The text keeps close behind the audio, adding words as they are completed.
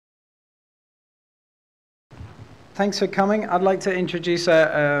Thanks for coming. I'd like to introduce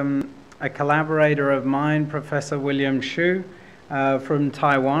a collaborator of mine, Professor William Xu from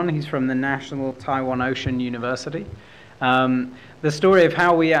Taiwan. He's from the National Taiwan Ocean University. The story of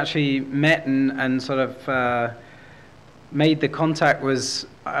how we actually met and sort of made the contact was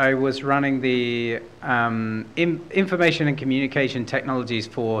I was running the Information and Communication Technologies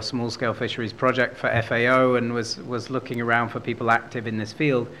for Small-Scale Fisheries project for FAO and was looking around for people active in this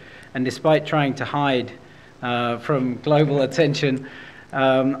field. And despite trying to hide from global attention,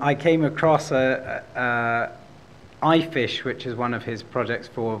 I came across iFish, which is one of his projects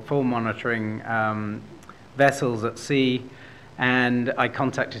for monitoring vessels at sea. And I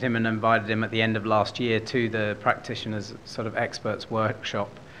contacted him and invited him at the end of last year to the practitioners sort of experts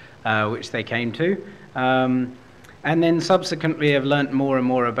workshop, which they came to. And then subsequently I've learned more and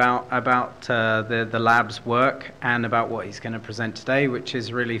more about the lab's work and about what he's going to present today, which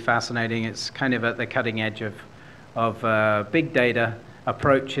is really fascinating. It's kind of at the cutting edge of big data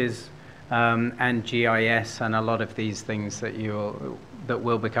approaches and GIS and a lot of these things that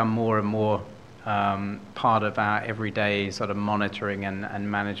will become more and more part of our everyday sort of monitoring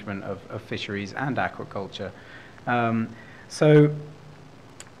and management of fisheries and aquaculture.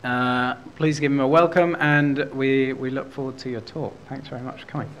 Please give him a welcome, and we look forward to your talk. Thanks very much for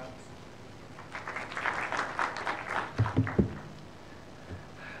coming.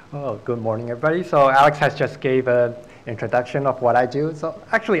 Well, good morning, everybody. So Alex has just gave an introduction of what I do. So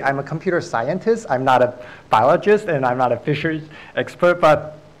actually, I'm a computer scientist. I'm not a biologist, and I'm not a fisheries expert,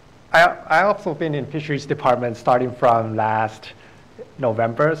 but I also been in fisheries department starting from last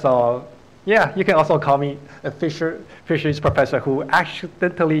November. So yeah, you can also call me a fisheries professor who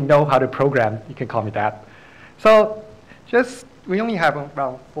accidentally know how to program. You can call me that. So we only have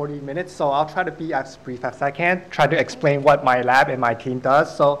around 40 minutes, so I'll try to be as brief as I can, try to explain what my lab and my team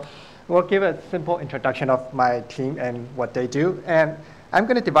does. So we'll give a simple introduction of my team and what they do. And I'm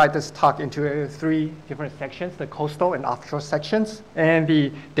going to divide this talk into 3 different sections, the coastal and offshore sections, and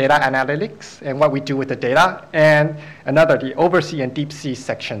the data analytics and what we do with the data, and another, the oversea and deep sea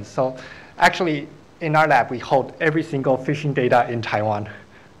sections. So actually, in our lab, we hold every single fishing data in Taiwan.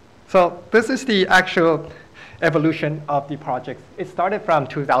 So this is the actual evolution of the project. It started from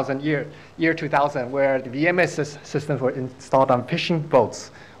year 2000, where the VMS systems were installed on fishing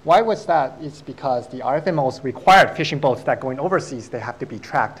boats. Why was that? It's because the RFMOs required fishing boats that going overseas, they have to be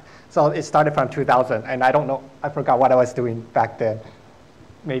tracked. So it started from 2000, and I don't know, I forgot what I was doing back then,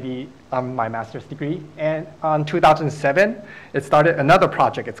 maybe on my master's degree. And on 2007, it started another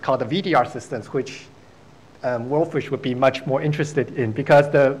project. It's called the VDR systems, which WorldFish would be much more interested in, because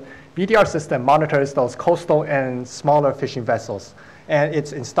the VDR system monitors those coastal and smaller fishing vessels. And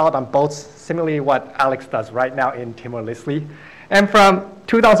it's installed on boats, similarly what Alex does right now in Timor-Leste. And from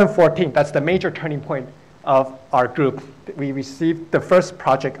 2014, that's the major turning point of our group. We received the first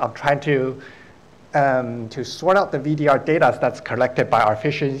project of trying to sort out the VDR data that's collected by our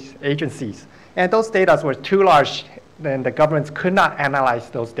fisheries agencies. And those data were too large, and the governments could not analyze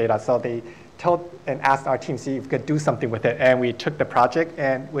those data. So they told and asked our team to see if we could do something with it. And we took the project,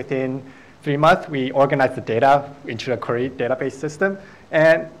 and within 3 months, we organized the data into a query database system.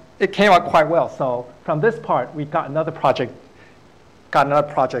 And it came out quite well. So from this part, we got another project,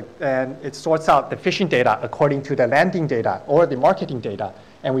 and it sorts out the fishing data according to the landing data or the marketing data.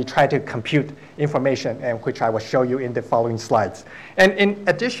 And we try to compute information, and which I will show you in the following slides. And in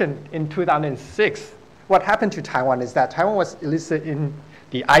addition, in 2006, what happened to Taiwan is that Taiwan was enlisted in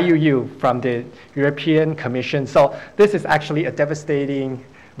the IUU from the European Commission. So this is actually a devastating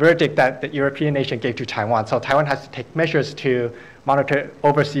verdict that the European nation gave to Taiwan. So Taiwan has to take measures to monitor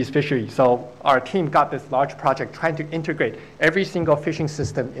overseas fisheries. So our team got this large project trying to integrate every single fishing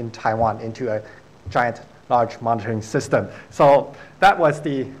system in Taiwan into a giant, large monitoring system. So that was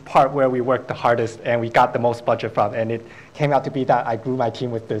the part where we worked the hardest and we got the most budget from. And it came out to be that I grew my team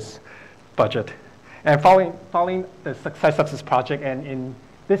with this budget. And following the success of this project, and in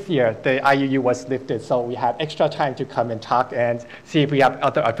this year, the IUU was lifted, so we had extra time to come and talk and see if we have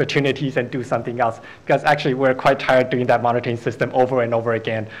other opportunities and do something else, because actually we're quite tired doing that monitoring system over and over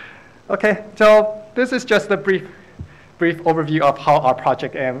again. Okay, so this is just a brief overview of how our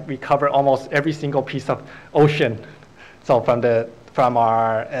project, and we cover almost every single piece of ocean. So from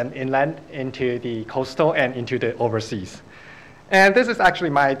our inland into the coastal and into the overseas. And this is actually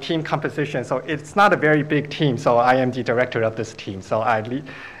my team composition. So it's not a very big team. So I am the director of this team. So I lead.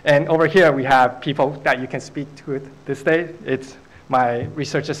 And over here, we have people that you can speak to this day. It's my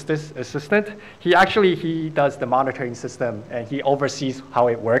research assistant. He does the monitoring system, and he oversees how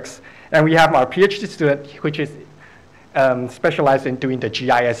it works. And we have our PhD student, which is specialized in doing the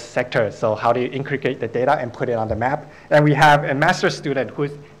GIS sector. So how do you integrate the data and put it on the map? And we have a master's student who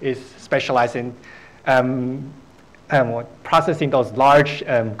is specialized in processing those large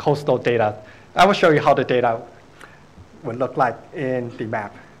coastal data. I will show you how the data would look like in the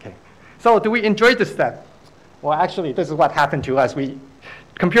map. Okay. So do we enjoy this step? Well, actually, this is what happened to us.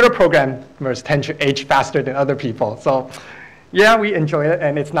 Computer programmers tend to age faster than other people. So yeah, we enjoy it,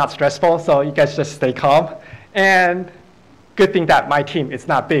 and it's not stressful, so you guys just stay calm. And good thing that my team is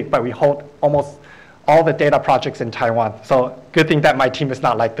not big, but we hold almost all the data projects in Taiwan. So good thing that my team is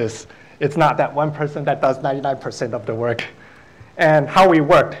not like this. It's not that one person that does 99% of the work. And how we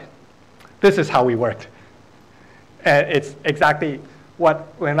worked, this is how we worked. And it's exactly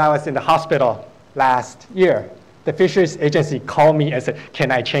when I was in the hospital last year, the fisheries agency called me and said, can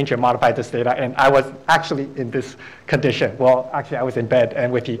I change or modify this data? And I was actually in this condition. Well, actually, I was in bed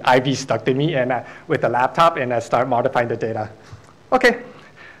and with the IV stuck to me and with the laptop, and I started modifying the data. Okay,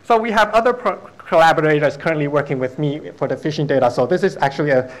 so we have other collaborators currently working with me for the fishing data. So this is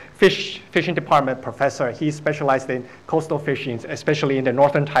actually a fishing department professor. He's specialized in coastal fishing, especially in the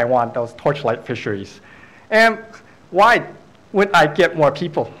northern Taiwan, those torchlight fisheries. And why would I get more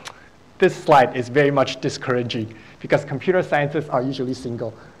people? This slide is very much discouraging because computer scientists are usually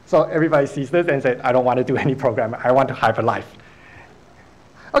single. So everybody sees this and says, I don't want to do any programming. I want to have a life.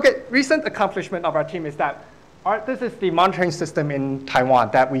 Okay, recent accomplishment of our team is that this is the monitoring system in Taiwan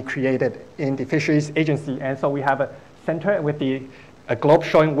that we created in the fisheries agency. And so we have a center with a globe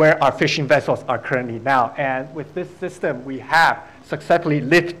showing where our fishing vessels are currently now. And with this system, we have successfully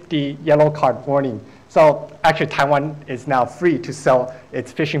lifted the yellow card warning. So actually, Taiwan is now free to sell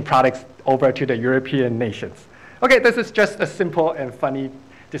its fishing products over to the European nations. Okay, this is just a simple and funny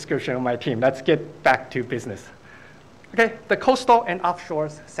description of my team. Let's get back to business. Okay, the coastal and offshore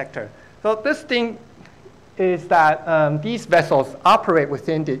sector. So this thing is that these vessels operate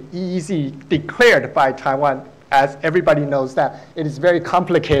within the EEZ declared by Taiwan. As everybody knows that it is very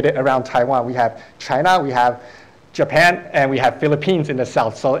complicated around Taiwan. We have China, we have Japan, and we have Philippines in the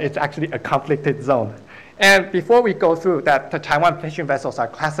south. So it's actually a conflicted zone. And before we go through that, the Taiwan fishing vessels are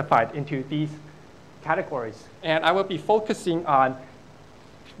classified into these categories. And I will be focusing on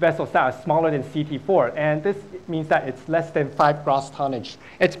vessels that are smaller than CT4. And this means that it's less than 5 gross tonnage.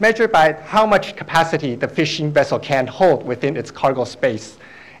 It's measured by how much capacity the fishing vessel can hold within its cargo space.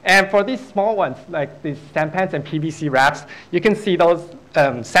 And for these small ones, like these sampans and PVC wraps, you can see those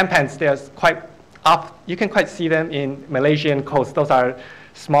sampans, they're quite up. You can quite see them in Malaysian coast. Those are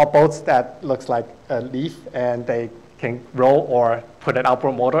small boats that looks like a leaf, and they can roll or put an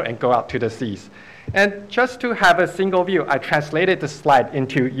outboard motor and go out to the seas. And just to have a single view, I translated the slide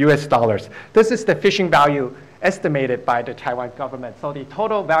into US dollars. This is the fishing value estimated by the Taiwan government. So the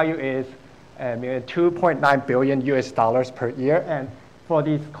total value is 2.9 billion US dollars per year. And for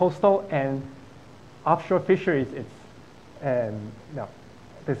these coastal and offshore fisheries, it's, no,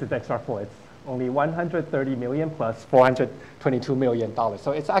 this is extra full. It's only 130 million plus $422 million.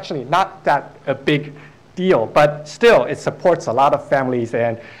 So it's actually not that a big deal, but still it supports a lot of families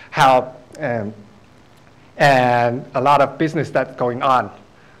and how and a lot of business that's going on.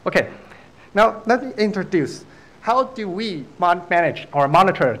 Okay, now let me introduce how do we manage or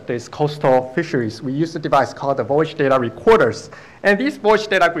monitor these coastal fisheries. We use a device called the voyage data recorders. And these voyage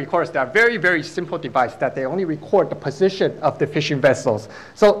data recorders, they are very, very simple device that they only record the position of the fishing vessels.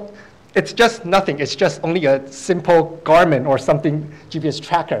 So it's just nothing. It's just only a simple Garmin or something GPS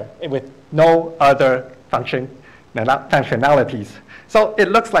tracker with no other functionalities. So it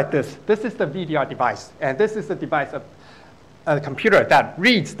looks like this. This is the VDR device. And this is the device of a computer that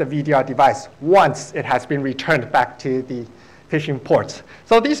reads the VDR device once it has been returned back to the fishing ports.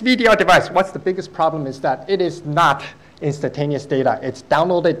 So this VDR device, what's the biggest problem is that it is not instantaneous data. It's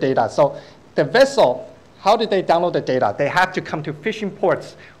downloaded data. So the vessel, how did they download the data? They have to come to fishing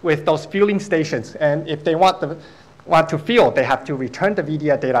ports with those fueling stations. And if they want to fuel, they have to return the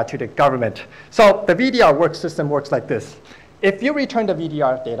VDR data to the government. So the VDR system works like this. If you return the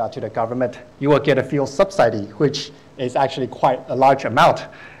VDR data to the government, you will get a fuel subsidy, which is actually quite a large amount.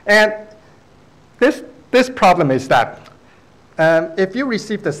 And this problem is that if you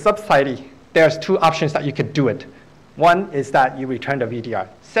receive the subsidy, there's 2 options that you could do it. One is that you return the VDR.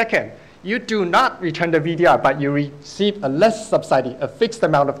 Second, you do not return the VDR, but you receive a less subsidy, a fixed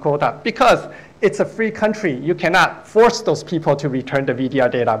amount of quota, because it's a free country. You cannot force those people to return the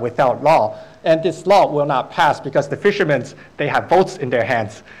VDR data without law. And this law will not pass because the fishermen, they have votes in their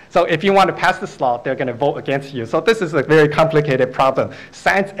hands. So if you want to pass this law, they're going to vote against you. So this is a very complicated problem.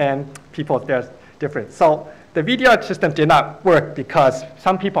 Science and people, they're different. So the VDR system did not work because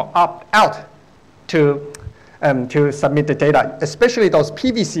some people opt out to to submit the data, especially those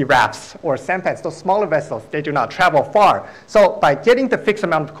PVC rafts or sampans, those smaller vessels, they do not travel far. So by getting the fixed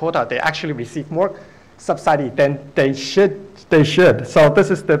amount of quota, they actually receive more subsidy than they should. So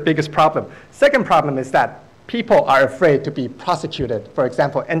this is the biggest problem. Second problem is that people are afraid to be prosecuted, for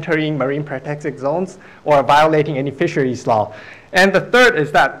example, entering marine protected zones or violating any fisheries law. And the third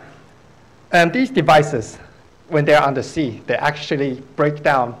is that these devices, when they're on the sea, they actually break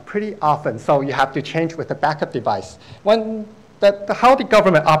down pretty often, so you have to change with a backup device. How the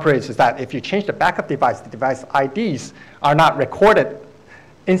government operates is that if you change the backup device, the device IDs are not recorded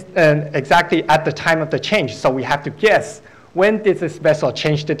exactly at the time of the change, so we have to guess when did this vessel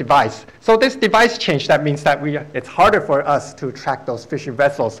change the device. So this device change, that means that it's harder for us to track those fishing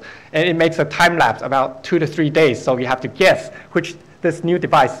vessels, and it makes a time lapse about 2 to 3 days, so we have to guess which this new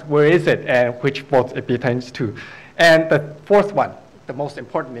device, where is it, and which boat it pertains to. And the fourth one, the most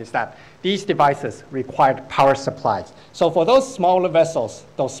important, is that these devices require power supplies. So for those smaller vessels,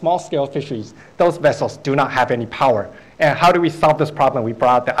 those small-scale fisheries, those vessels do not have any power. And how do we solve this problem? We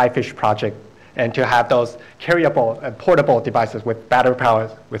brought the iFish project, and to have those carryable and portable devices with battery power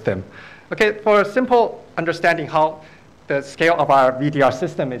with them. Okay, for a simple understanding how the scale of our VDR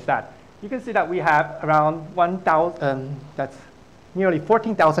system is that, you can see that we have around 1,000, that's nearly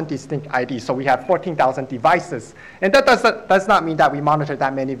 14,000 distinct IDs, so we have 14,000 devices. And that does not mean that we monitor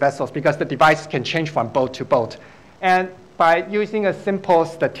that many vessels, because the device can change from boat to boat. And by using a simple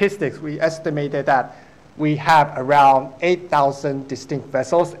statistics, we estimated that we have around 8,000 distinct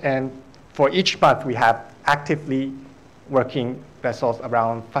vessels, and for each month we have actively working vessels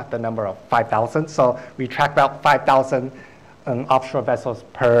around the number of 5,000. So we track about 5,000 offshore vessels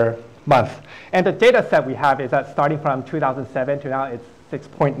per month. And the data set we have is that starting from 2007 to now, it's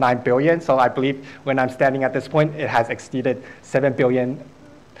 6.9 billion. So I believe when I'm standing at this point, it has exceeded 7 billion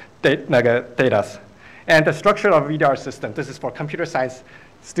data. And the structure of VDR system, this is for computer science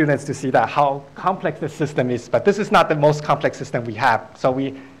students to see that how complex the system is. But this is not the most complex system we have. So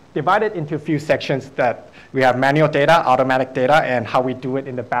we divide it into a few sections that we have manual data, automatic data, and how we do it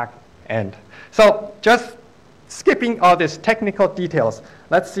in the back end. So just skipping all these technical details,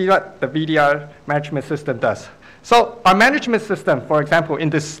 let's see what the VDR management system does. So our management system, for example, in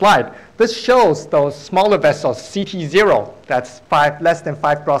this slide, this shows those smaller vessels, CT0, that's less than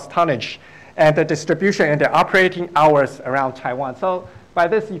 5 gross tonnage, and the distribution and the operating hours around Taiwan. So by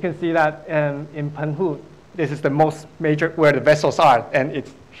this, you can see that in Penghu, this is the most major where the vessels are, and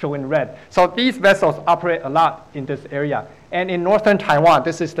it's shown in red. So these vessels operate a lot in this area. And in northern Taiwan,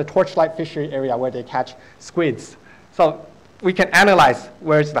 this is the torchlight fishery area where they catch squids. So we can analyze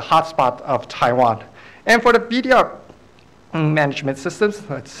where's the hotspot of Taiwan. And for the VDR management systems,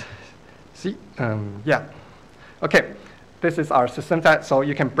 let's see. Yeah. Okay, this is our system. So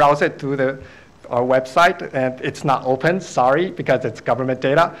you can browse it through our website, and it's not open, sorry, because it's government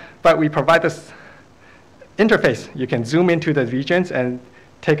data. But we provide this interface. You can zoom into the regions and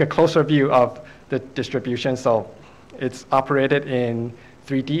take a closer view of the distribution. So it's operated in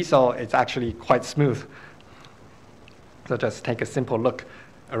 3D, so it's actually quite smooth. So just take a simple look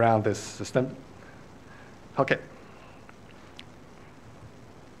around this system. Okay.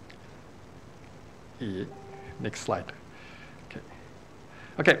 Next slide. Okay.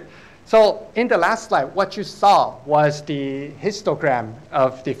 Okay. So in the last slide, what you saw was the histogram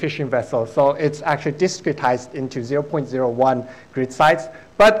of the fishing vessel. So it's actually discretized into 0.01 grid size.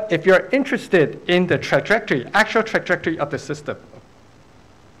 But if you're interested in the trajectory, actual trajectory of the system,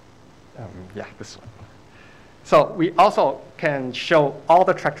 yeah, this one. So we also can show all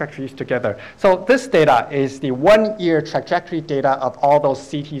the trajectories together. So this data is the 1-year trajectory data of all those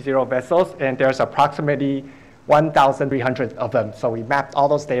CT0 vessels, and there's approximately 1,300 of them. So we mapped all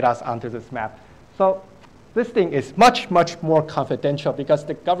those data onto this map. So this thing is much, much more confidential because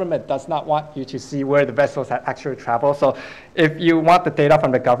the government does not want you to see where the vessels actually travel. So if you want the data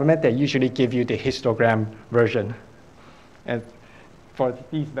from the government, they usually give you the histogram version. And for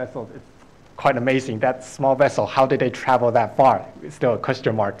these vessels, it's quite amazing. That small vessel, how did they travel that far? It's still a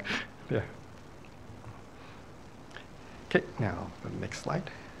question mark. Yeah. Okay, now the next slide.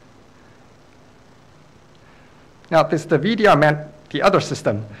 Now this is the VDR, the other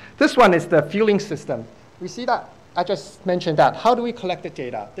system. This one is the fueling system. We see that, I just mentioned that. How do we collect the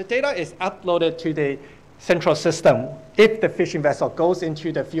data? The data is uploaded to the central system if the fishing vessel goes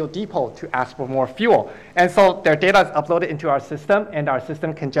into the fuel depot to ask for more fuel. And so their data is uploaded into our system, and our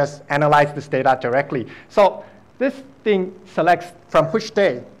system can just analyze this data directly. So this thing selects from which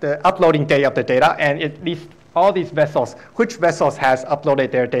day, the uploading day of the data, and it lists all these vessels, which vessels has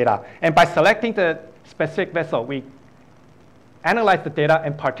uploaded their data. And by selecting the specific vessel, we analyze the data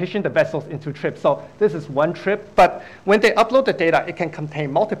and partition the vessels into trips. So this is one trip, but when they upload the data, it can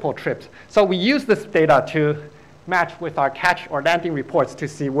contain multiple trips. So we use this data to match with our catch or landing reports to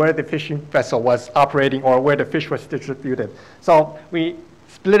see where the fishing vessel was operating or where the fish was distributed. So we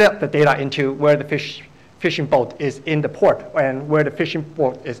split up the data into where the fishing boat is in the port and where the fishing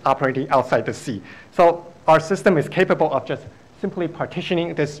boat is operating outside the sea. So our system is capable of just simply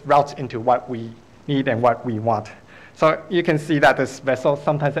partitioning these routes into what we need and what we want. So you can see that this vessel,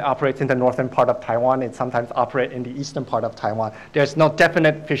 sometimes it operates in the northern part of Taiwan, it sometimes operates in the eastern part of Taiwan. There's no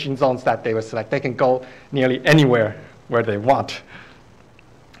definite fishing zones that they will select. They can go nearly anywhere where they want.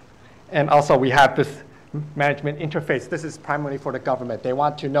 And also we have this management interface. This is primarily for the government. They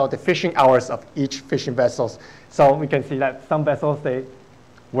want to know the fishing hours of each fishing vessels. So we can see that some vessels, they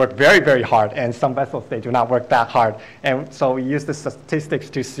work very, very hard, and some vessels, they do not work that hard. And so we use the statistics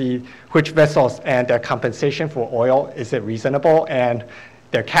to see which vessels and their compensation for oil, is it reasonable, and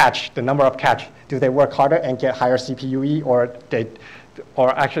their catch, the number of catch, do they work harder and get higher CPUE,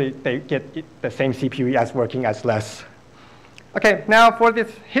 or actually they get the same CPUE as working as less. Okay, now for this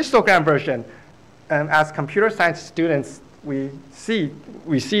histogram version, as computer science students, we seem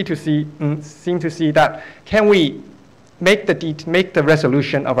to see that can we make the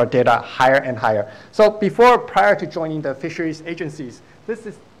resolution of our data higher and higher. So prior to joining the fisheries agencies, this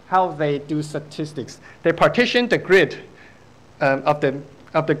is how they do statistics. They partition the grid of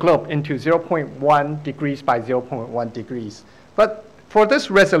the globe into 0.1 degrees by 0.1 degrees. But for this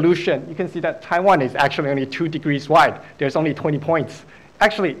resolution, you can see that Taiwan is actually only 2 degrees wide. There's only 20 points.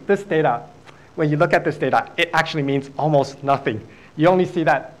 Actually, this data, when you look at this data, it actually means almost nothing. You only see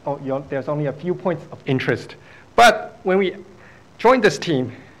that there's only a few points of interest. But when we joined this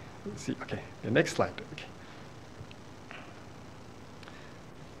team, let's see, okay, the next slide.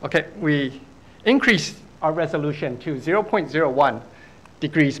 Okay, we increased our resolution to 0.01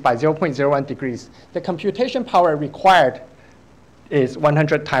 degrees by 0.01 degrees. The computation power required is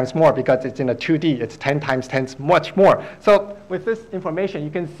 100 times more because it's in a 2D. It's 10 times 10 much more. So with this information, you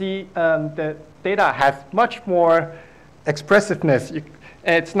can see the data has much more expressiveness.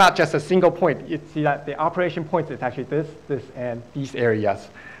 It's not just a single point. You see that the operation points is actually this, and these areas.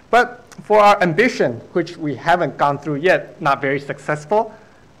 But for our ambition, which we haven't gone through yet, not very successful,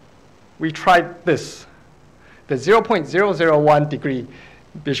 we tried this, the 0.001 degree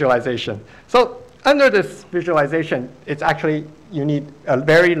visualization. So under this visualization, it's actually, you need a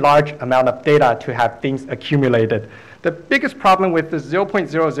very large amount of data to have things accumulated. The biggest problem with this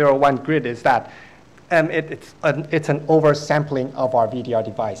 0.001 grid is that it's an oversampling of our VDR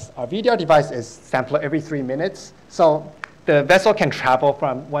device. Our VDR device is sampled every 3 minutes, so the vessel can travel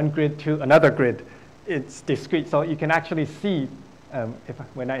from one grid to another grid. It's discrete, so you can actually see,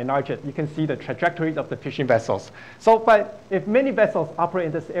 when I enlarge it, you can see the trajectories of the fishing vessels. So if many vessels operate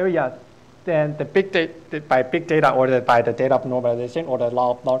in this area, then by big data or by the data of normalization or the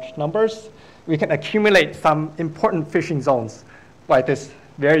law of large numbers, we can accumulate some important fishing zones by this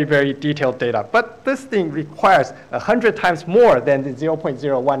very, very detailed data. But this thing requires 100 times more than the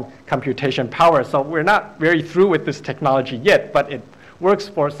 0.01 computation power. So we're not very through with this technology yet, but it works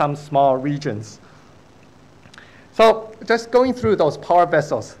for some small regions. So just going through those power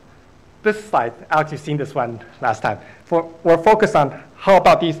vessels, this slide, Alex, you've seen this one last time. We're focused on how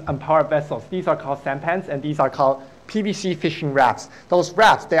about these unpowered vessels. These are called sampans, and these are called PVC fishing rafts. Those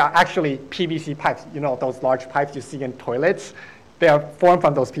rafts, they are actually PVC pipes. You know, those large pipes you see in toilets. They are formed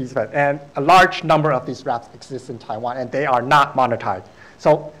from those PVC pipes. And a large number of these rafts exist in Taiwan, and they are not monetized.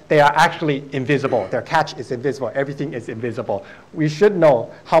 So they are actually invisible. Their catch is invisible. Everything is invisible. We should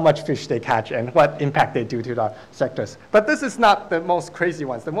know how much fish they catch and what impact they do to the sectors. But this is not the most crazy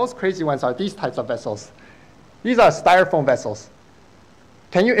ones. The most crazy ones are these types of vessels. These are styrofoam vessels.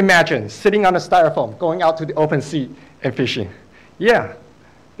 Can you imagine sitting on a styrofoam, going out to the open sea and fishing? Yeah,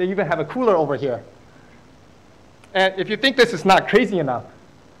 they even have a cooler over here. And if you think this is not crazy enough,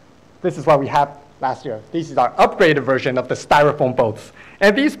 this is what we had last year. This is our upgraded version of the styrofoam boats.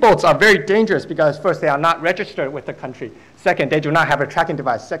 And these boats are very dangerous because first, they are not registered with the country. Second, they do not have a tracking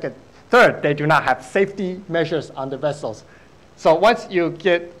device. Third, they do not have safety measures on the vessels. So once you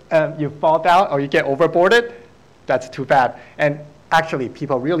fall down or you get overboarded, that's too bad. And actually,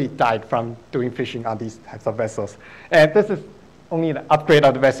 people really died from doing fishing on these types of vessels. And this is only an upgrade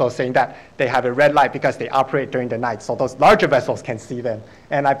of the vessel, saying that they have a red light because they operate during the night. So those larger vessels can see them.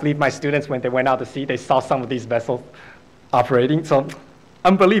 And I believe my students, when they went out to sea, they saw some of these vessels operating. So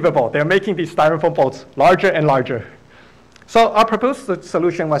unbelievable. They're making these styrofoam boats larger and larger. So our proposed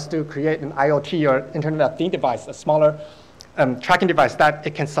solution was to create an IoT or Internet of Things device, a smaller tracking device that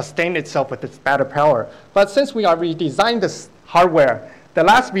it can sustain itself with its battery power. But since we are redesigning this hardware. The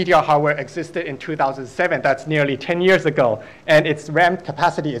last VDR hardware existed in 2007. That's nearly 10 years ago. And its RAM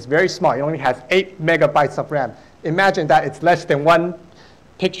capacity is very small. It only has 8 megabytes of RAM. Imagine that it's less than one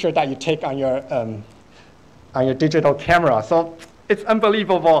picture that you take on your digital camera. So it's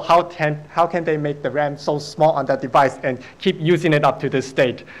unbelievable how can they make the RAM so small on that device and keep using it up to this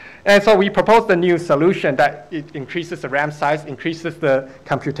date. And so we proposed a new solution that it increases the RAM size, increases the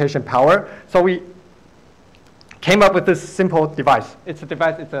computation power. So we came up with this simple device. It's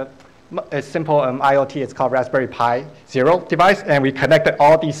a simple IoT. It's called Raspberry Pi Zero device, and we connected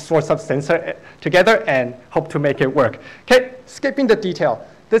all these sorts of sensors together and hope to make it work. Okay, skipping the detail.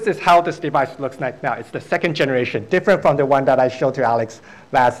 This is how this device looks like now. It's the second generation, different from the one that I showed to Alex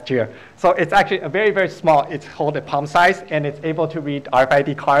last year. So it's actually a very, very small. It's hold a palm size, and it's able to read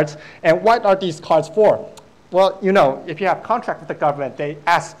RFID cards. And what are these cards for? Well, you know, if you have contract with the government, they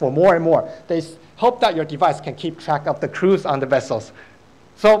ask for more and more. They hope that your device can keep track of the crews on the vessels.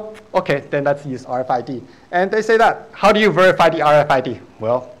 So, okay, then let's use RFID. And they say that, how do you verify the RFID?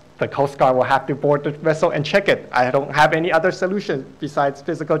 Well, the Coast Guard will have to board the vessel and check it. I don't have any other solution besides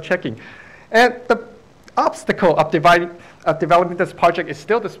physical checking. And the obstacle of developing this project is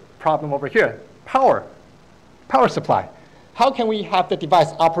still this problem over here, power supply. How can we have the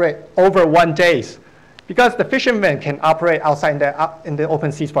device operate over 1 day? Because the fishermen can operate outside in the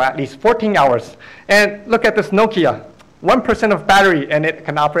open seas for at least 14 hours. And look at this Nokia, 1% of battery, and it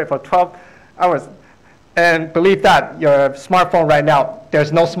can operate for 12 hours. And believe that your smartphone right now,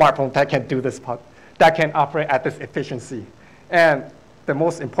 there's no smartphone that can do this part, that can operate at this efficiency. And the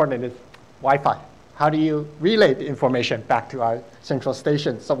most important is Wi-Fi. How do you relay the information back to our central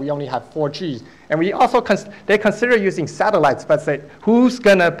station? So we only have 4G. And we also, they consider using satellites, but say, who's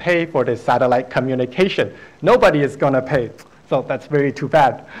gonna pay for this satellite communication? Nobody is gonna pay. So that's very too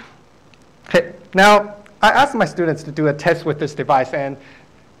bad. Okay, now, I asked my students to do a test with this device, and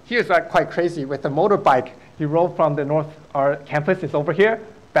here's quite crazy. With a motorbike, he rode from the north, our campus is over here,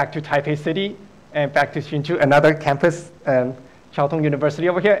 back to Taipei City, and back to Hsinchu, another campus, Chiao Tung University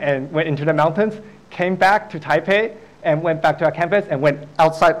over here, and went into the mountains, came back to Taipei, and went back to our campus, and went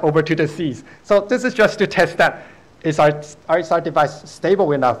outside over to the seas. So this is just to test that, is our device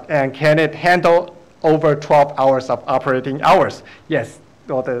stable enough, and can it handle over 12 hours of operating hours? Yes,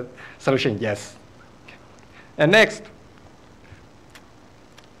 or the solution, yes. And next,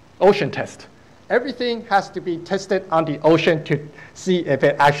 ocean test. Everything has to be tested on the ocean to see if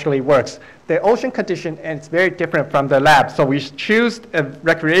it actually works. The ocean condition is very different from the lab, so we choose a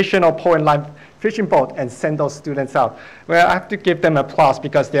recreational point-line fishing boat and send those students out. Well, I have to give them applause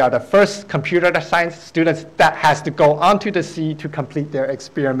because they are the first computer science students that has to go onto the sea to complete their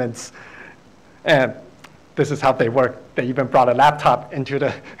experiments. And this is how they work. They even brought a laptop into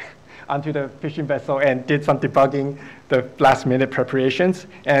the onto the fishing vessel and did some debugging, the last-minute preparations,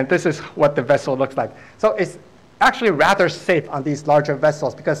 and this is what the vessel looks like. So it's actually rather safe on these larger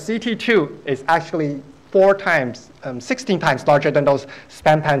vessels because CT2 is actually 16 times larger than those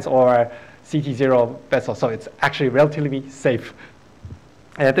SpanPans or CT0 vessels, so it's actually relatively safe.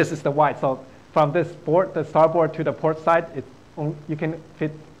 And this is the wide. So from this board, the starboard to the port side, you can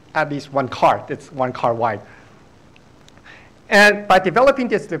fit at least one car. It's 1 car wide. And by developing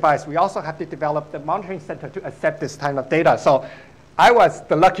this device, we also have to develop the monitoring center to accept this kind of data. So I was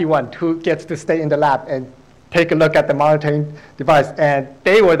the lucky one who gets to stay in the lab and take a look at the monitoring device, and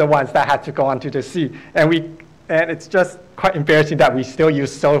they were the ones that had to go onto the sea. And it's just quite embarrassing that we still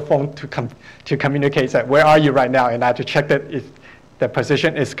use cell phone to communicate that where are you right now, and I have to check that if the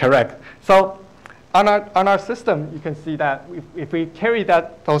position is correct. So on our system, you can see that if we carry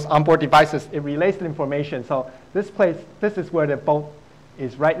those onboard devices, it relays the information. So this is where the boat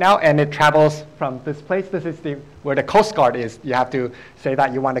is right now, and it travels from this place. This is where the Coast Guard is. You have to say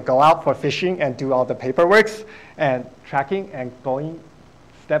that you want to go out for fishing and do all the paperwork and tracking and going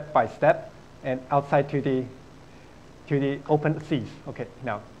step by step and outside to the open seas. Okay,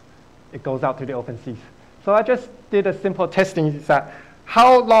 now it goes out to the open seas. So I just did a simple testing. That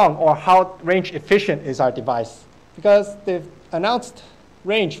how long or how range efficient is our device? Because they've announced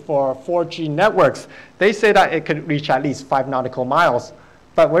range for 4G networks. They say that it could reach at least 5 nautical miles.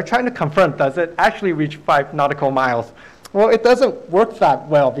 But we're trying to confirm, does it actually reach 5 nautical miles? Well, it doesn't work that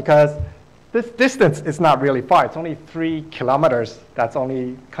well because this distance is not really far. It's only 3 kilometers. That's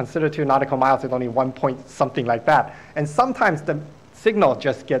only considered 2 nautical miles. It's only 1 point something like that. And sometimes the signal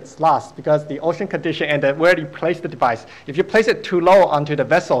just gets lost because the ocean condition and where you place the device. If you place it too low onto the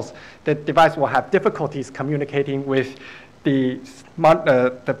vessels, the device will have difficulties communicating with the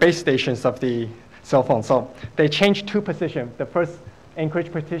base stations of the cell phone. So they changed 2 positions. The first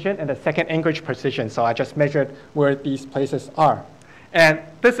anchorage position and the second anchorage position. So I just measured where these places are. And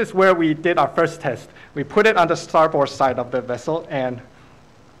this is where we did our first test. We put it on the starboard side of the vessel, and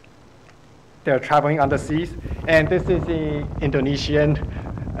they're traveling on the seas. And this is the Indonesian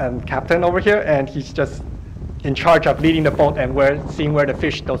captain over here, and he's just in charge of leading the boat and seeing where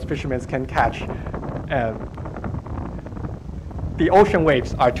those fishermen can catch. The ocean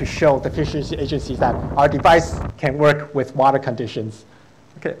waves are to show the fisheries agencies that our device can work with water conditions.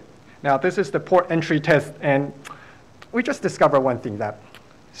 Okay, now this is the port entry test, and we just discovered one thing, that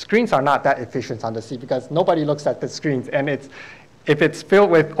screens are not that efficient on the sea because nobody looks at the screens, and if it's filled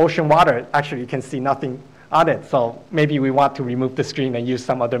with ocean water, actually you can see nothing on it. So maybe we want to remove the screen and use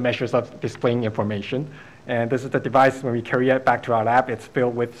some other measures of displaying information. And this is the device. When we carry it back to our lab, it's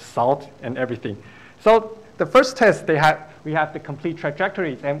filled with salt and everything. So the first test, we have the complete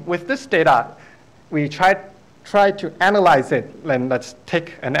trajectories. And with this data, we try to analyze it. And let's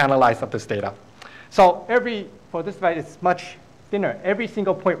take an analyze of this data. So for this device, it's much thinner. Every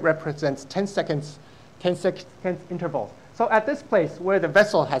single point represents 10 seconds intervals. So at this place where the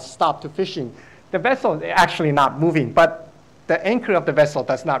vessel has stopped to fishing, the vessel is actually not moving, but the anchor of the vessel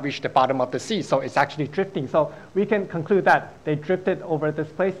does not reach the bottom of the sea, so it's actually drifting. So we can conclude that they drifted over this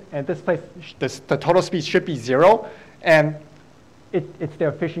place, and this place, the total speed should be 0, and it's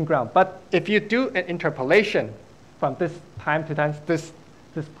their fishing ground. But if you do an interpolation from this time to time, this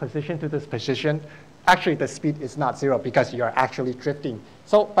position to this position, actually the speed is not 0 because you are actually drifting.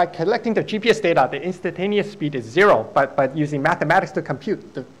 So by collecting the GPS data, the instantaneous speed is 0, but using mathematics to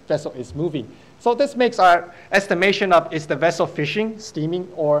compute, the vessel is moving. So this makes our estimation of is the vessel fishing, steaming,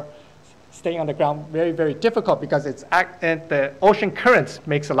 or staying on the ground very, very difficult because and the ocean currents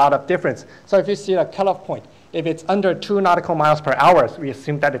makes a lot of difference. So if you see a cutoff point, if it's under 2 nautical miles per hour, we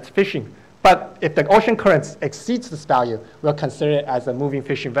assume that it's fishing. But if the ocean currents exceeds this value, we'll consider it as a moving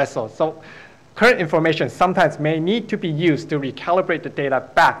fishing vessel. So current information sometimes may need to be used to recalibrate the data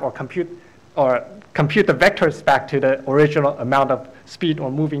back or compute the vectors back to the original amount of speed or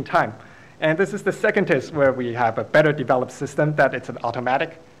moving time. And this is the second test where we have a better developed system that it's an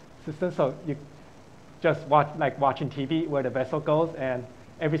automatic system. So you just watch, like watching TV, where the vessel goes, and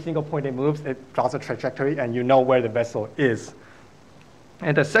every single point it moves, it draws a trajectory, and you know where the vessel is.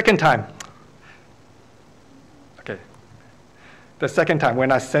 And the second time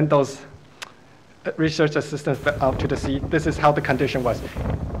when I sent those research assistants out to the sea, this is how the condition was.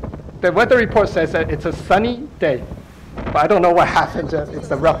 The weather report says that it's a sunny day, but I don't know what happened. It's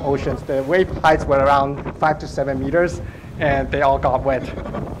the rough oceans. The wave heights were around 5 to 7 meters, and they all got wet.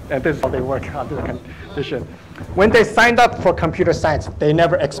 And this is how they work under the condition. When they signed up for computer science, they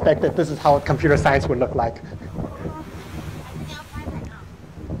never expected this is how computer science would look like.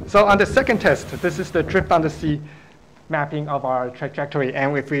 So on the second test, this is the drift on the sea mapping of our trajectory.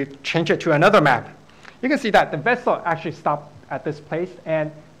 And if we change it to another map, you can see that the vessel actually stopped at this place, and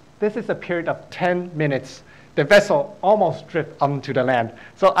this is a period of 10 minutes. The vessel almost drifted onto the land.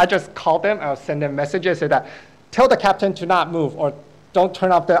 So I just called them, I'll send them messages, say that, tell the captain to not move, or don't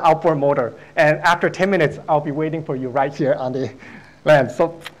turn off the outboard motor. And after 10 minutes, I'll be waiting for you right here on the land.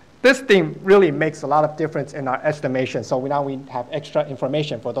 So this thing really makes a lot of difference in our estimation. So now we have extra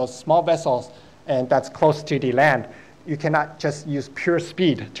information for those small vessels, and that's close to the land. You cannot just use pure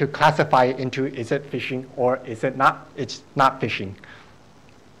speed to classify it into is it fishing or is it not? It's not fishing.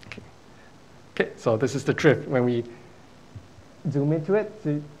 Okay, so this is the drift. When we zoom into it,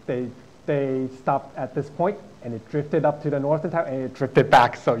 they stopped at this point, and it drifted up to the northern tower, and it drifted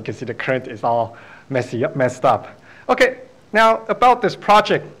back. So you can see the current is all messed up. Okay, now about this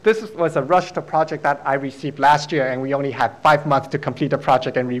project. This was a rushed project that I received last year, and we only had 5 months to complete the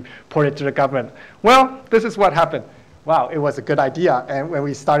project and report it to the government. Well, this is what happened. Wow, it was a good idea. And when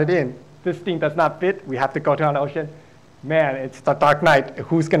we started in, this thing does not fit. We have to go down the ocean. Man, it's the dark night.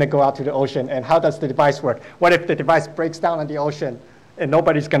 Who's going to go out to the ocean? And how does the device work? What if the device breaks down on the ocean and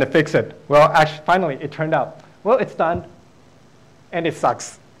nobody's going to fix it? Well, actually, finally, it turned out, well, it's done, and it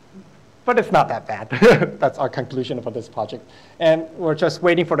sucks. But it's not that bad. That's our conclusion for this project. And we're just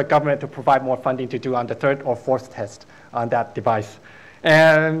waiting for the government to provide more funding to do on the 3rd or 4th test on that device.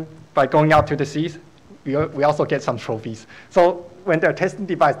 And by going out to the seas, we also get some trophies. So when they're testing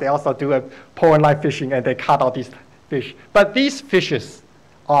the device, they also do a pole and line fishing, and they caught all these fish. But these fishes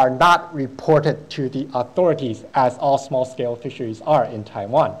are not reported to the authorities as all small-scale fisheries are in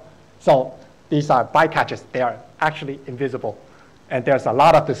Taiwan. So these are bycatches. They are actually invisible. And there's a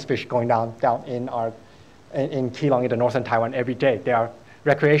lot of this fish going down in Keelung in the northern Taiwan every day. There are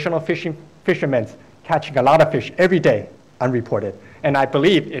recreational fishermen catching a lot of fish every day, unreported. And I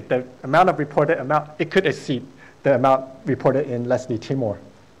believe if the amount of reported amount, it could exceed the amount reported in Leslie Timor,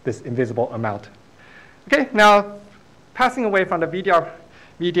 this invisible amount. Okay, now passing away from the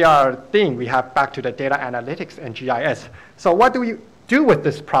VDR thing, we have back to the data analytics and GIS. So what do we do with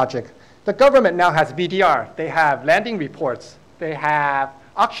this project? The government now has VDR. They have landing reports. They have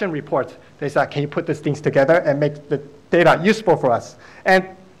auction reports. They say, can you put these things together and make the data useful for us? And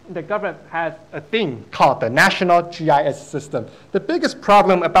the government has a thing called the National GIS System. The biggest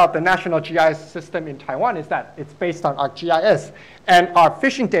problem about the National GIS System in Taiwan is that it's based on ArcGIS, and our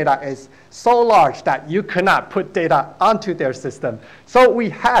fishing data is so large that you cannot put data onto their system. So we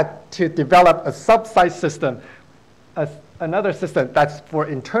had to develop a sub-site system, another system that's for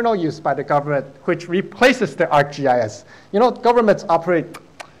internal use by the government, which replaces the ArcGIS. You know, governments operate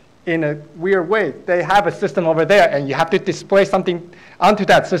in a weird way. They have a system over there, and you have to display something onto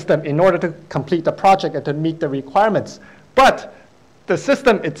that system in order to complete the project and to meet the requirements. But the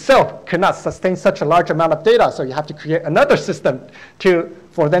system itself cannot sustain such a large amount of data, so you have to create another system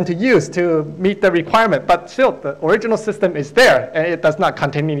for them to use to meet the requirement. But still, the original system is there, and it does not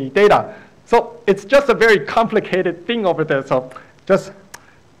contain any data. So it's just a very complicated thing over there, so just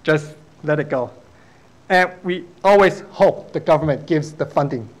let it go. And we always hope the government gives the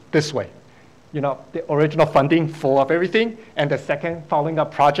funding this way. You know, the original funding full of everything, and the second following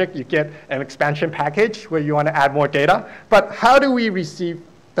up project, you get an expansion package where you want to add more data. But how do we receive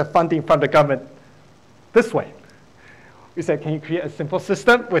the funding from the government this way? We say, can you create a simple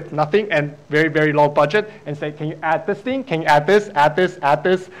system with nothing and very, very low budget, and say, can you add this thing? Can you add this, add this, add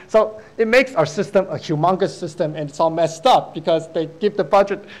this? So it makes our system a humongous system, and it's all messed up because they give the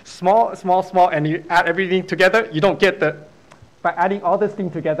budget small, small, small, and you add everything together, you don't get the, by adding all this thing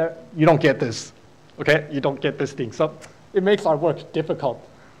together, you don't get this, okay? You don't get this thing. So it makes our work difficult.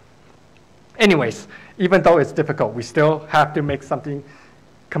 Anyways, even though it's difficult, we still have to make something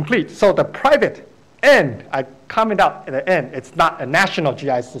complete. So the private end, I comment out at the end, it's not a national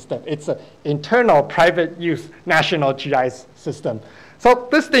GIS system. It's an internal private use national GIS system. So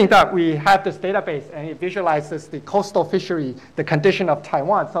this thing that we have this database, and it visualizes the coastal fishery, the condition of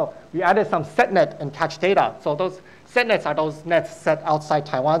Taiwan. So we added some set net and catch data. So those set nets are those nets set outside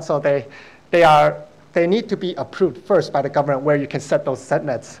Taiwan. So they need to be approved first by the government where you can set those set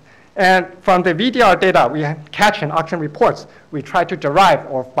nets. And from the VDR data, we have catch and auction reports. We try to derive,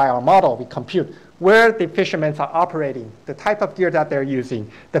 or by our model, we compute where the fishermen are operating, the type of gear that they're using,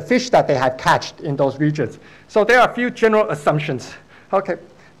 the fish that they have catched in those regions. So there are a few general assumptions. Okay,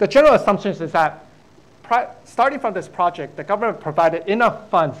 the general assumptions is that starting from this project, the government provided enough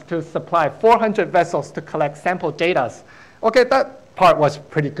funds to supply 400 vessels to collect sample data. Okay, that part was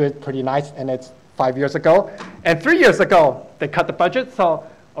pretty good, pretty nice, and it's 5 years ago. And 3 years ago, they cut the budget. So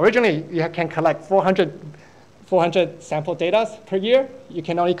originally, you can collect 400 sample data per year. You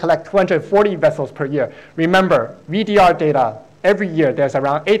can only collect 240 vessels per year. Remember, VDR data, every year there's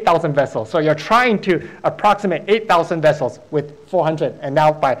around 8,000 vessels. So you're trying to approximate 8,000 vessels with 400, and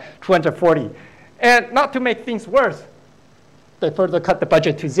now by 240. And not to make things worse, they further cut the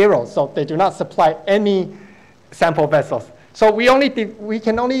budget to 0. So they do not supply any sample vessels. So we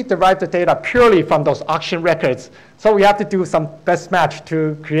can only derive the data purely from those auction records. So we have to do some best match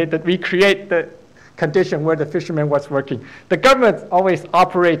to recreate the condition where the fisherman was working. The government always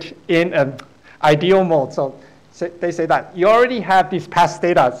operate in an ideal mode. So they say that you already have these past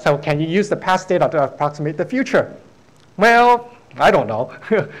data, so can you use the past data to approximate the future? Well, I don't know.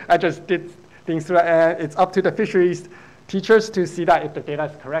 I just did things through, and it's up to the fisheries teachers to see that if the data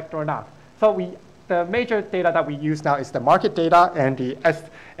is correct or not. So the major data that we use now is the market data and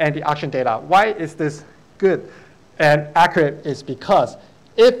the auction data. Why is this good and accurate? Is because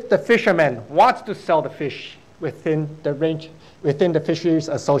if the fisherman wants to sell the fish within the fisheries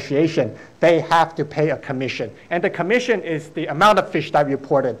association, they have to pay a commission. And the commission is the amount of fish that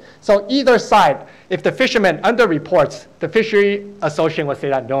reported. So either side, if the fisherman underreports, the fishery association will say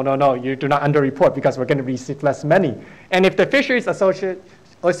that, no, you do not underreport because we're going to receive less money. And if the fisheries association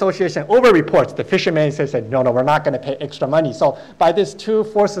overreports, the fishermen say, no, we're not going to pay extra money. So by these two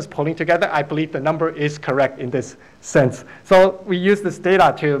forces pulling together, I believe the number is correct in this sense. So we use this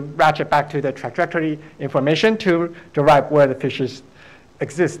data to ratchet back to the trajectory information to derive where the fishes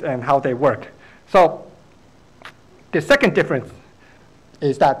exist and how they work. So the second difference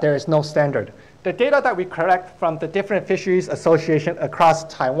is that there is no standard. The data that we collect from the different fisheries associations across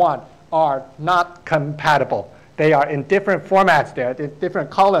Taiwan are not compatible. They are in different formats. They're in different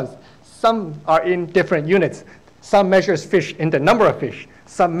columns. Some are in different units. Some measures fish in the number of fish.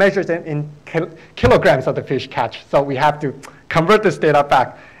 Some measures them in kilograms of the fish catch. So we have to convert this data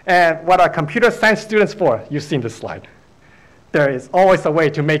back. And what are computer science students for? You've seen this slide. there is always a way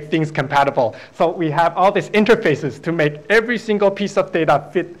to make things compatible. So we have all these interfaces to make every single piece of data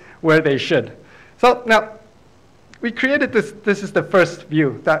fit where they should. So now, we created this. This is the first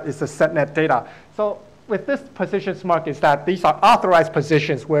view. That is the SetNet data. So with this positions mark is that these are authorized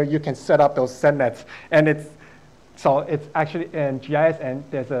positions where you can set up those SetNets. And it's actually in GIS, and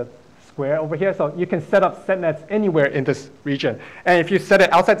there's a square over here. So you can set up SetNets anywhere in this region. And if you set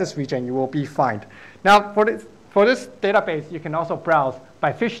it outside this region, you will be fined. Now, for this database, you can also browse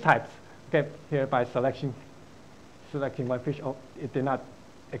by fish types. Okay, here by selecting one fish. Oh, it did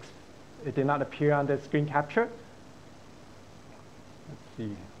not appear on the screen capture. Let's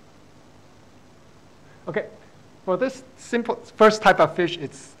see. Okay, for this simple first type of fish,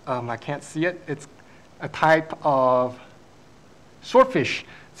 it's I can't see it. It's a type of swordfish.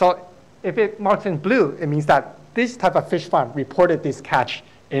 So if it marks in blue, it means that this type of fish farm reported this catch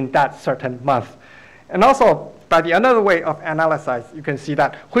in that certain month. And also, by the another way of analysis, you can see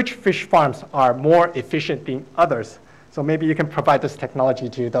that which fish farms are more efficient than others. So maybe you can provide this technology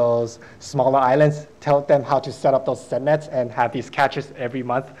to those smaller islands, tell them how to set up those set nets and have these catches every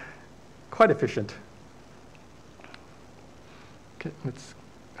month. Quite efficient. Okay, let's,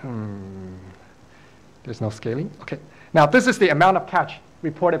 there's no scaling. Okay, now this is the amount of catch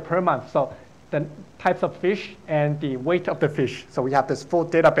reported per month. So the types of fish and the weight of the fish. So we have this full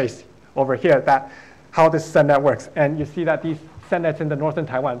database over here that how this set net works. And you see that these set nets in the northern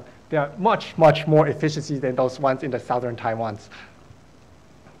Taiwan, they are much, much more efficiency than those ones in the southern Taiwans.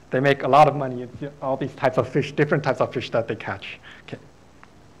 They make a lot of money. It's all these types of fish, different types of fish that they catch. Okay.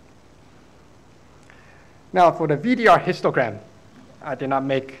 Now for the VDR histogram, I did not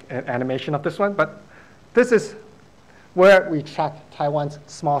make an animation of this one, but this is where we track Taiwan's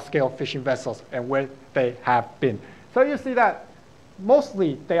small-scale fishing vessels and where they have been. So you see that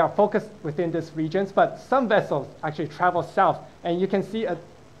mostly they are focused within these regions, but some vessels actually travel south. And you can see a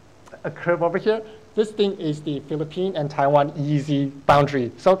curve over here. This thing is the Philippine and Taiwan EEZ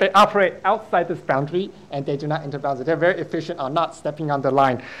boundary. So they operate outside this boundary, and they do not interbound. They're very efficient on not stepping on the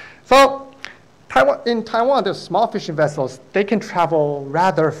line. So in Taiwan, the small fishing vessels, they can travel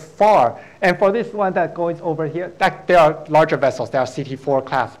rather far. And for this one that goes over here, there are larger vessels. They are CT4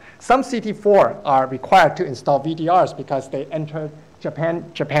 class. Some CT4 are required to install VDRs because they enter Japan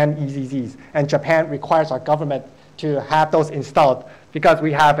EZZs. And Japan requires our government to have those installed because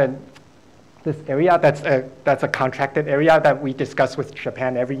we have this area that's a contracted area that we discuss with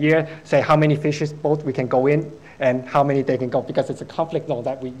Japan every year, say how many fishes boat we can go in and how many they can go, because it's a conflict zone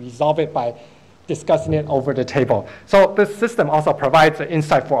that we resolve it by discussing it over the table. So this system also provides an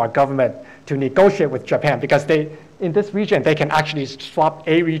insight for our government to negotiate with Japan, because in this region, they can actually swap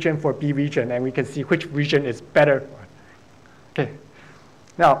A region for B region, and we can see which region is better. Okay.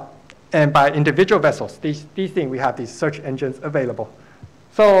 Now, and by individual vessels, these things, we have these search engines available.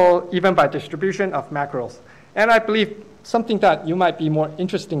 So even by distribution of mackerels. And I believe something that you might be more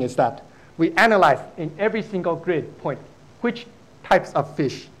interesting is that we analyze in every single grid point which types of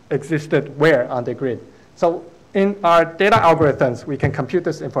fish existed where on the grid. So in our data algorithms, we can compute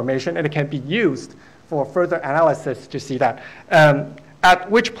this information, and it can be used for further analysis to see that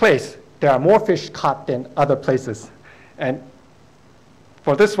at which place there are more fish caught than other places. And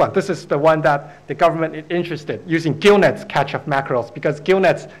for this one, this is the one that the government is interested, using gill nets catch of mackerels, because gill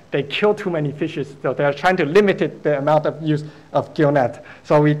nets, they kill too many fishes, so they're trying to limit the amount of use of gill net.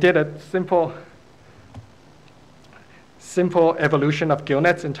 So we did a simple evolution of gill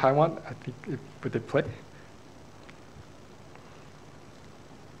nets in Taiwan. I think would it play?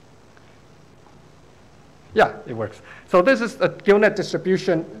 Yeah, it works. So this is a gill net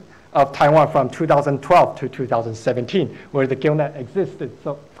distribution of Taiwan from 2012 to 2017, where the gill net existed.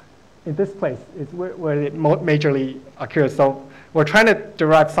 So in this place is where it majorly occurs. So we're trying to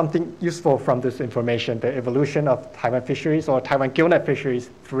derive something useful from this information, the evolution of Taiwan fisheries or Taiwan gill net fisheries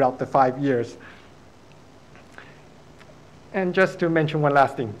throughout the 5 years. And just to mention one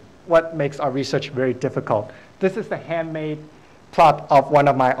last thing, what makes our research very difficult? This is the handmade plot of one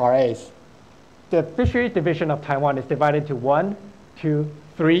of my RAs. The fisheries division of Taiwan is divided into 1, 2,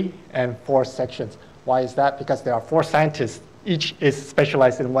 3, and 4 sections. Why is that? Because there are 4 scientists. Each is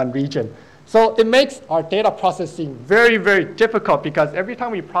specialized in one region. So it makes our data processing very, very difficult, because every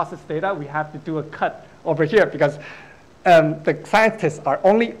time we process data, we have to do a cut over here, because the scientists are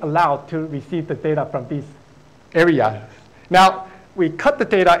only allowed to receive the data from these areas. Now, we cut the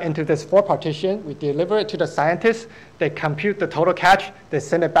data into this 4 partition. We deliver it to the scientists. They compute the total catch. They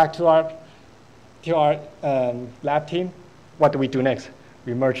send it back to our lab team. What do we do next?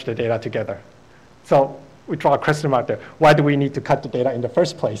 We merge the data together. So we draw a question mark there. Why do we need to cut the data in the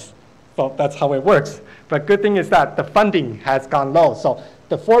first place? So that's how it works. But good thing is that the funding has gone low. So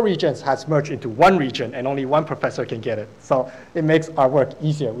the 4 regions has merged into 1 region, and only 1 professor can get it. So it makes our work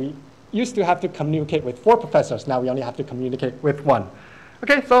easier. We used to have to communicate with 4 professors. Now we only have to communicate with 1.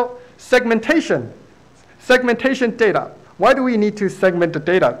 Okay, so segmentation. Segmentation data. Why do we need to segment the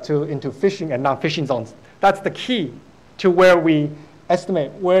data into fishing and non-fishing zones? That's the key to where we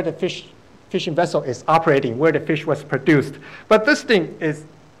estimate where the fishing vessel is operating, where the fish was produced. But this thing is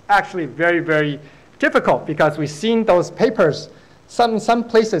actually very, very difficult because we've seen those papers. Some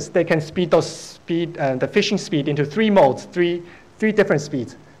places they can speed the fishing speed into 3 modes, three different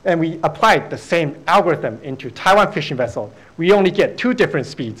speeds. And we applied the same algorithm into Taiwan fishing vessel. We only get 2 different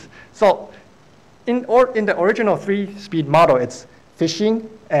speeds. So in the original 3-speed model, it's fishing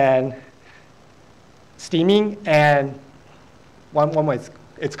and steaming, and one way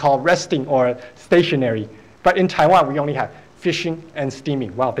it's called resting or stationary. But in Taiwan, we only have fishing and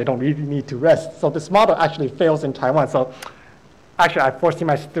steaming. Wow, they don't really need to rest. So this model actually fails in Taiwan. So actually, I'm forcing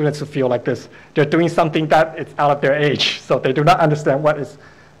my students to feel like this. They're doing something that is out of their age, so they do not understand what is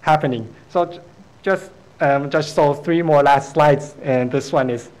happening. So just so 3 more last slides, and this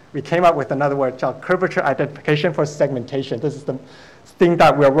one is, we came up with another word called curvature identification for segmentation. This is the thing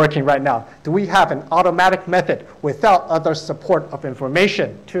that we're working right now. Do we have an automatic method without other support of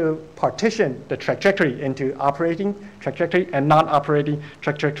information to partition the trajectory into operating trajectory and non-operating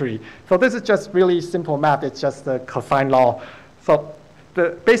trajectory? So this is just really simple math. It's just the cosine law. So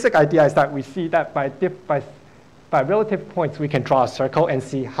the basic idea is that we see that by relative points, we can draw a circle and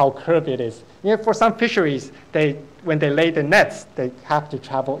see how curved it is. You know, for some fisheries, when they lay the nets, they have to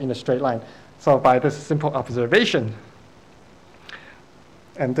travel in a straight line. So by this simple observation,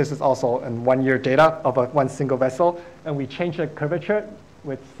 and this is also in 1-year data of one single vessel, and we change the curvature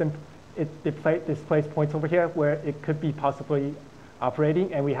with it displays points over here where it could be possibly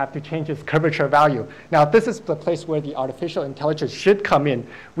operating, and we have to change its curvature value. Now, this is the place where the artificial intelligence should come in.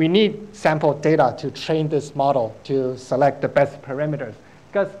 We need sample data to train this model to select the best parameters.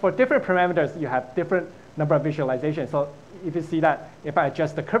 Because for different parameters, you have different number of visualizations. So if you see that, if I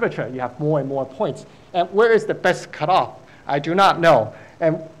adjust the curvature, you have more and more points. And where is the best cutoff? I do not know.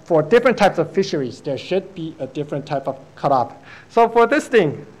 And for different types of fisheries, there should be a different type of cutoff. So for this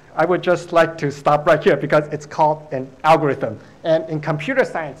thing, I would just like to stop right here because it's called an algorithm. And in computer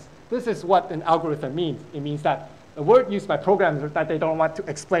science, this is what an algorithm means. It means that a word used by programmers that they don't want to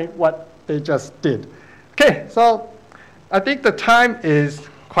explain what they just did. Okay, so I think the time is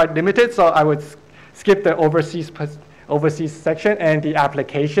quite limited, so I would skip the overseas section and the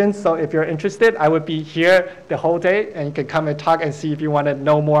applications. So if you're interested, I would be here the whole day, and you can come and talk and see if you want to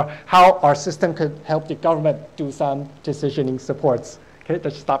know more how our system could help the government do some decisioning supports. Okay,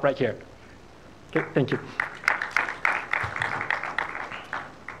 let's stop right here. Okay, thank you.